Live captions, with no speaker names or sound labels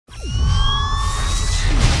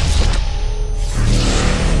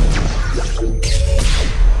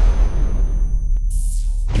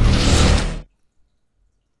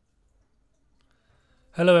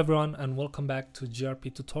Hello everyone and welcome back to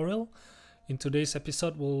GRP tutorial. In today's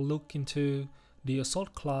episode we'll look into the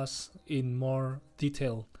assault class in more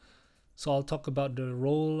detail. So I'll talk about the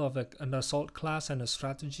role of an assault class and a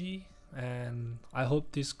strategy, and I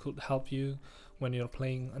hope this could help you when you're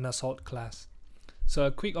playing an assault class. So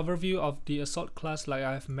a quick overview of the assault class, like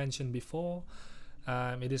I've mentioned before.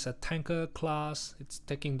 It is a tanker class. It's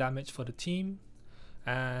taking damage for the team,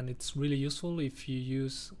 and it's really useful if you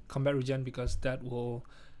use combat regen because that will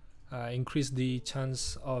increase the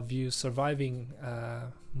chance of you surviving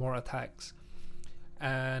more attacks.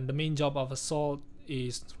 And the main job of assault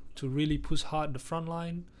is to really push hard the front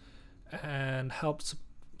line and help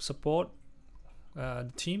support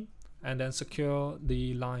the team and then secure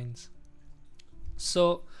the lines.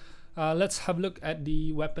 So let's have a look at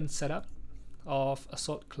the weapon setup of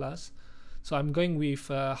assault class. So I'm going with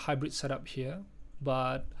a hybrid setup here,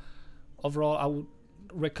 but overall I would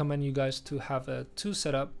recommend you guys to have a two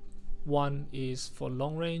setup. One is for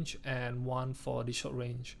long range and one for the short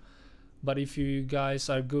range. But if you guys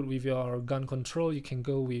are good with your gun control, you can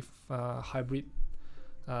go with hybrid,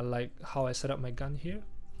 like how I set up my gun here.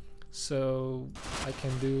 So I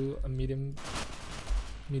can do a medium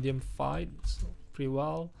fight pretty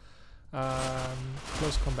well.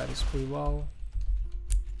 Close combat is pretty well,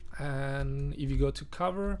 and if you go to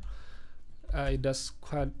cover, it does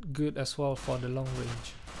quite good as well for the long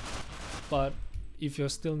range. But if you're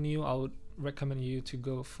still new, I would recommend you to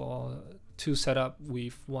go for two setup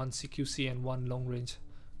with one CQC and one long range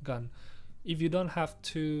gun. If you don't have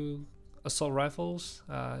two assault rifles,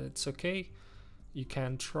 it's okay. You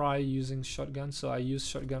can try using shotgun. So I use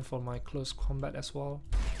shotgun for my close combat as well.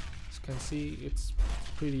 As you can see, it's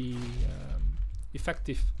pretty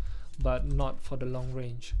effective, but not for the long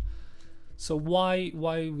range. So why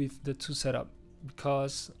with the two setup?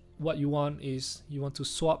 Because what you want is you want to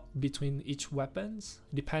swap between each weapons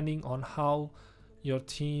depending on how your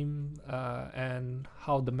team and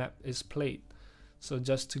how the map is played. So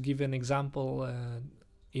just to give an example,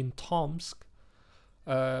 in Tomsk,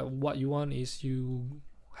 what you want is you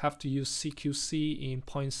have to use CQC in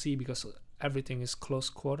point C because everything is close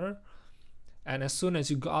quarter, and as soon as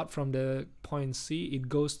you go out from the point C, it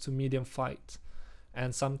goes to medium fight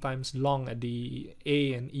and sometimes long at the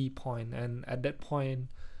A and E point, and at that point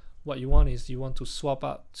what you want is you want to swap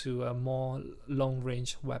out to a more long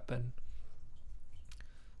range weapon.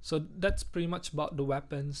 So that's pretty much about the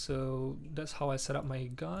weapon. So that's how I set up my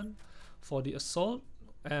gun for the assault.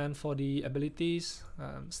 And for the abilities,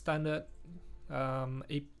 standard,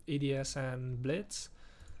 ADS and blitz.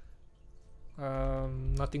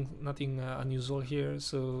 Nothing unusual here.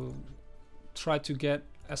 So try to get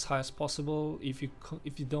as high as possible. If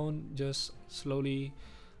you don't, just slowly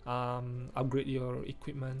upgrade your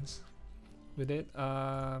equipment with it.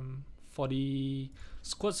 For the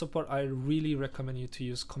squad support, I really recommend you to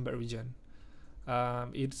use combat regen.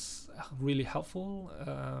 It's really helpful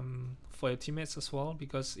for your teammates as well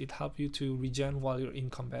because it helps you to regen while you're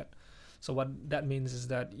in combat. So what that means is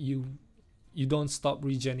that you don't stop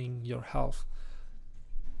regening your health.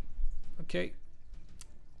 Okay,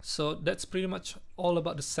 so that's pretty much all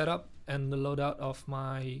about the setup and the loadout of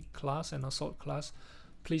my class and assault class.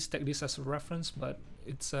 Please take this as a reference, but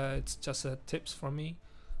it's just a tips from me.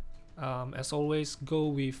 As always, go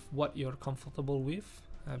with what you're comfortable with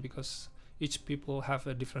because each people have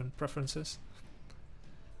different preferences.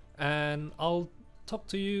 And I'll talk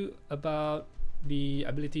to you about the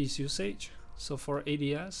abilities usage. So for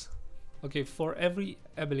ADS, okay, for every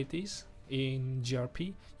abilities in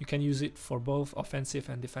GRP, you can use it for both offensive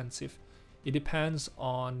and defensive. It depends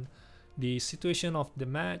on the situation of the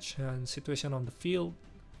match and situation on the field,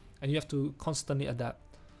 and you have to constantly adapt.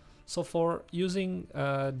 So for using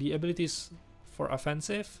the abilities for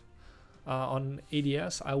offensive on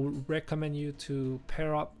ADS, I would recommend you to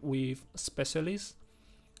pair up with specialists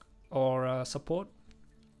or support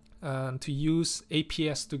and to use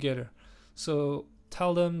APS together. So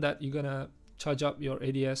tell them that you're gonna charge up your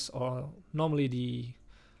ADS, or normally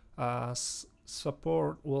the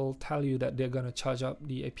support will tell you that they're gonna charge up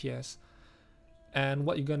the APS. And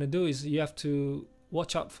what you're gonna do is you have to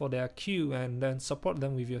watch out for their Q and then support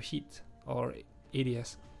them with your heat or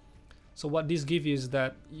ADS. So what this gives you is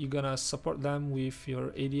that you're gonna support them with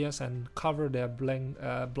your ADS and cover their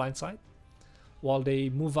blind side while they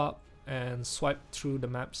move up and swipe through the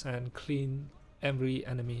maps and clean every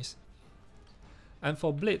enemies. And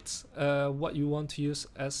for blitz, what you want to use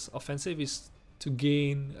as offensive is to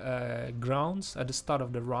gain grounds at the start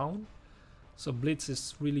of the round. So blitz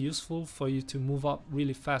is really useful for you to move up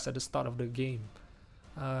really fast at the start of the game.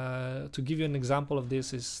 To give you an example of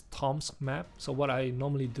this is Tomsk map. So what I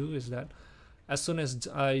normally do is that as soon as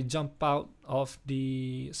I jump out of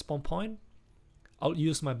the spawn point, I'll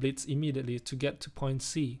use my blitz immediately to get to point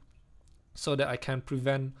C, so that I can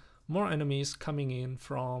prevent more enemies coming in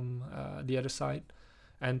from the other side,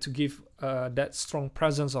 and to give that strong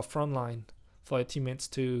presence of front line for your teammates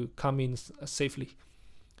to come in safely.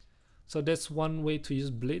 So that's one way to use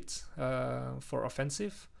blitz for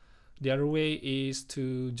offensive. The other way is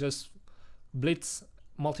to just blitz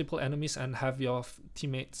multiple enemies and have your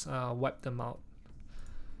teammates wipe them out.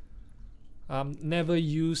 Never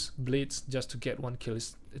use blitz just to get one kill.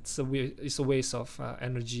 It's a waste of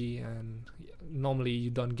energy, and normally you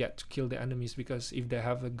don't get to kill the enemies, because if they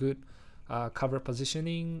have a good cover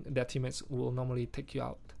positioning, their teammates will normally take you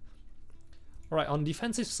out. Alright, on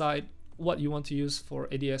defensive side, what you want to use for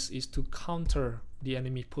ADS is to counter the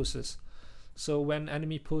enemy pushes. So when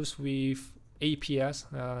enemy push with APS,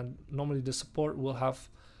 normally the support will have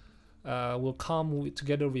will come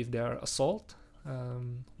together with their assault,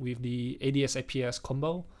 with the ADS APS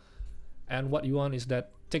combo, and what you want is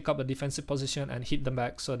that take up a defensive position and hit them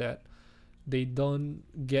back, so that they don't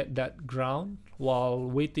get that ground while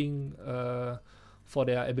waiting for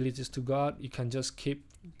their abilities to go out. You can just keep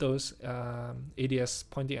those ADS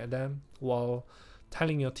pointing at them while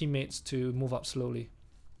telling your teammates to move up slowly.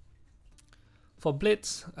 For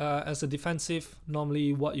blitz, as a defensive,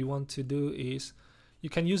 normally what you want to do is you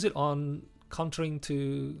can use it on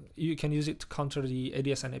you can use it to counter the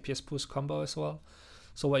ADS and APS push combo as well.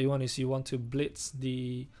 So what you want is you want to blitz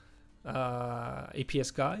the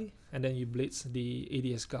APS guy, and then you blitz the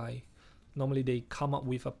ADS guy. Normally they come up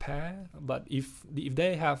with a pair, but if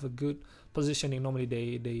they have a good positioning, normally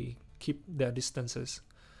they keep their distances,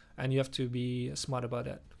 and you have to be smart about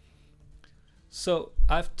that. So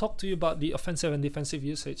I've talked to you about the offensive and defensive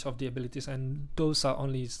usage of the abilities, and those are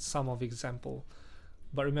only some of example.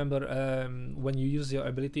 But remember, when you use your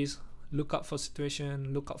abilities, look out for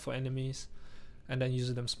situation, look out for enemies, and then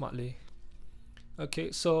use them smartly.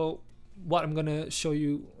 Okay, so what I'm gonna show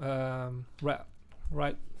you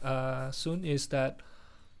right soon is that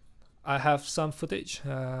I have some footage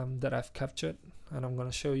that I've captured, and I'm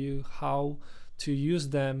gonna show you how to use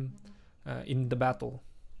them in the battle.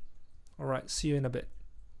 Alright, see you in a bit.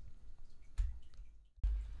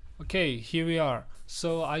 Okay, here we are.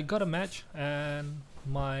 So I got a match, and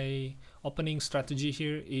my opening strategy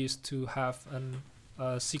here is to have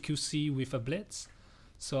a CQC with a blitz.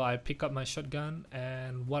 So I pick up my shotgun,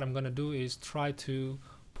 and what I'm gonna do is try to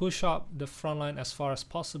push up the front line as far as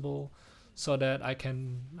possible, so that I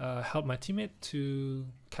can help my teammate to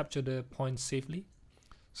capture the point safely.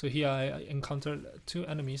 So here I encountered two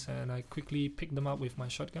enemies, and I quickly picked them up with my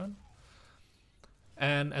shotgun.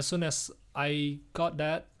 And as soon as I got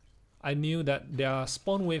that, I knew that their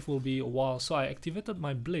spawn wave will be a while, so I activated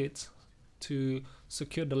my blitz to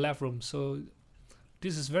secure the left room. So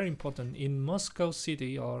this is very important in Moscow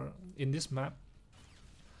City, or in this map.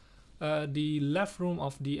 The left room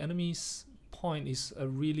of the enemy's point is a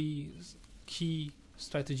really key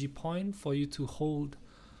strategy point for you to hold,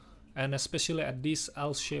 and especially at this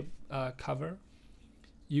L-shaped cover,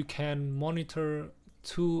 you can monitor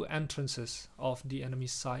two entrances of the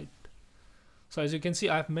enemy's side. So as you can see,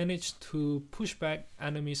 I've managed to push back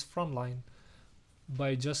enemy's front line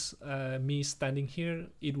by just me standing here.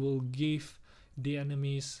 It will give the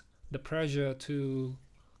enemies the pressure to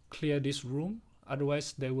clear this room,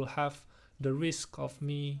 otherwise they will have the risk of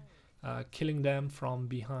me killing them from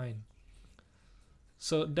behind.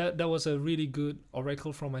 So that was a really good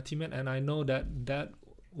oracle from my teammate, and I know that that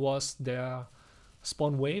was their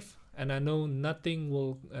spawn wave, and I know nothing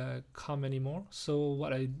will come anymore. So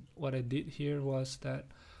what I did here was that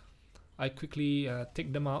I quickly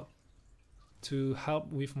take them out to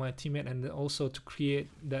help with my teammate, and also to create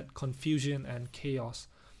that confusion and chaos.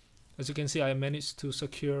 As you can see, I managed to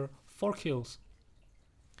secure 4 kills.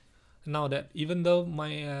 Now that even though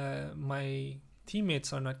my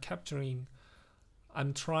teammates are not capturing,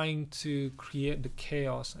 I'm trying to create the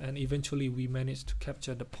chaos, and eventually we managed to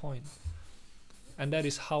capture the point. And that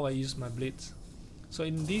is how I use my blitz. So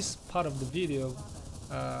in this part of the video,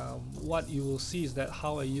 what you will see is that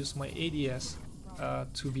how I use my ADS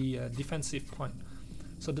to be a defensive point.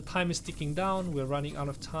 So the time is ticking down, we're running out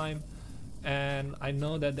of time, and I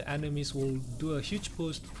know that the enemies will do a huge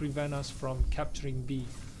push to prevent us from capturing B.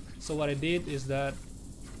 So what I did is that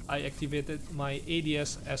I activated my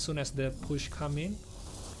ADS as soon as the push come in,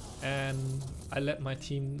 and I let my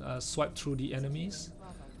team swipe through the enemies.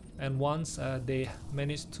 And once they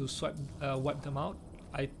manage to wipe them out,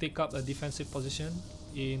 I take up a defensive position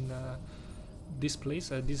in this place.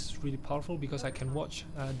 This is really powerful because I can watch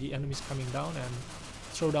the enemies coming down and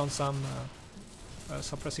throw down some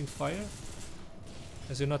suppressing fire.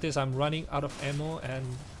 As you notice, I'm running out of ammo, and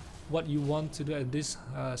what you want to do at this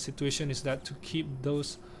situation is that to keep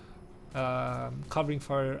those covering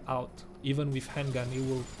fire out. Even with handgun, it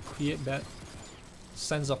will create that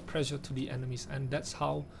sense of pressure to the enemies, and that's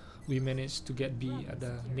how we managed to get B at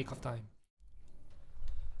the nick of time.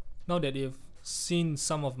 Now that you've seen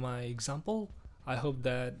some of my example, I hope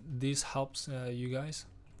that this helps you guys.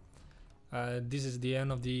 This is the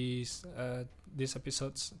end of this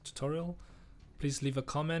episode's tutorial. Please leave a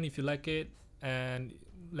comment if you like it, and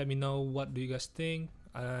let me know what do you guys think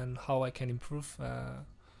and how I can improve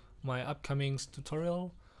my upcoming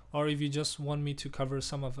tutorial. Or if you just want me to cover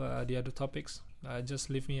some of the other topics, just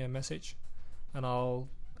leave me a message and I'll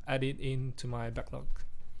add it into my backlog.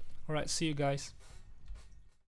 Alright, see you guys.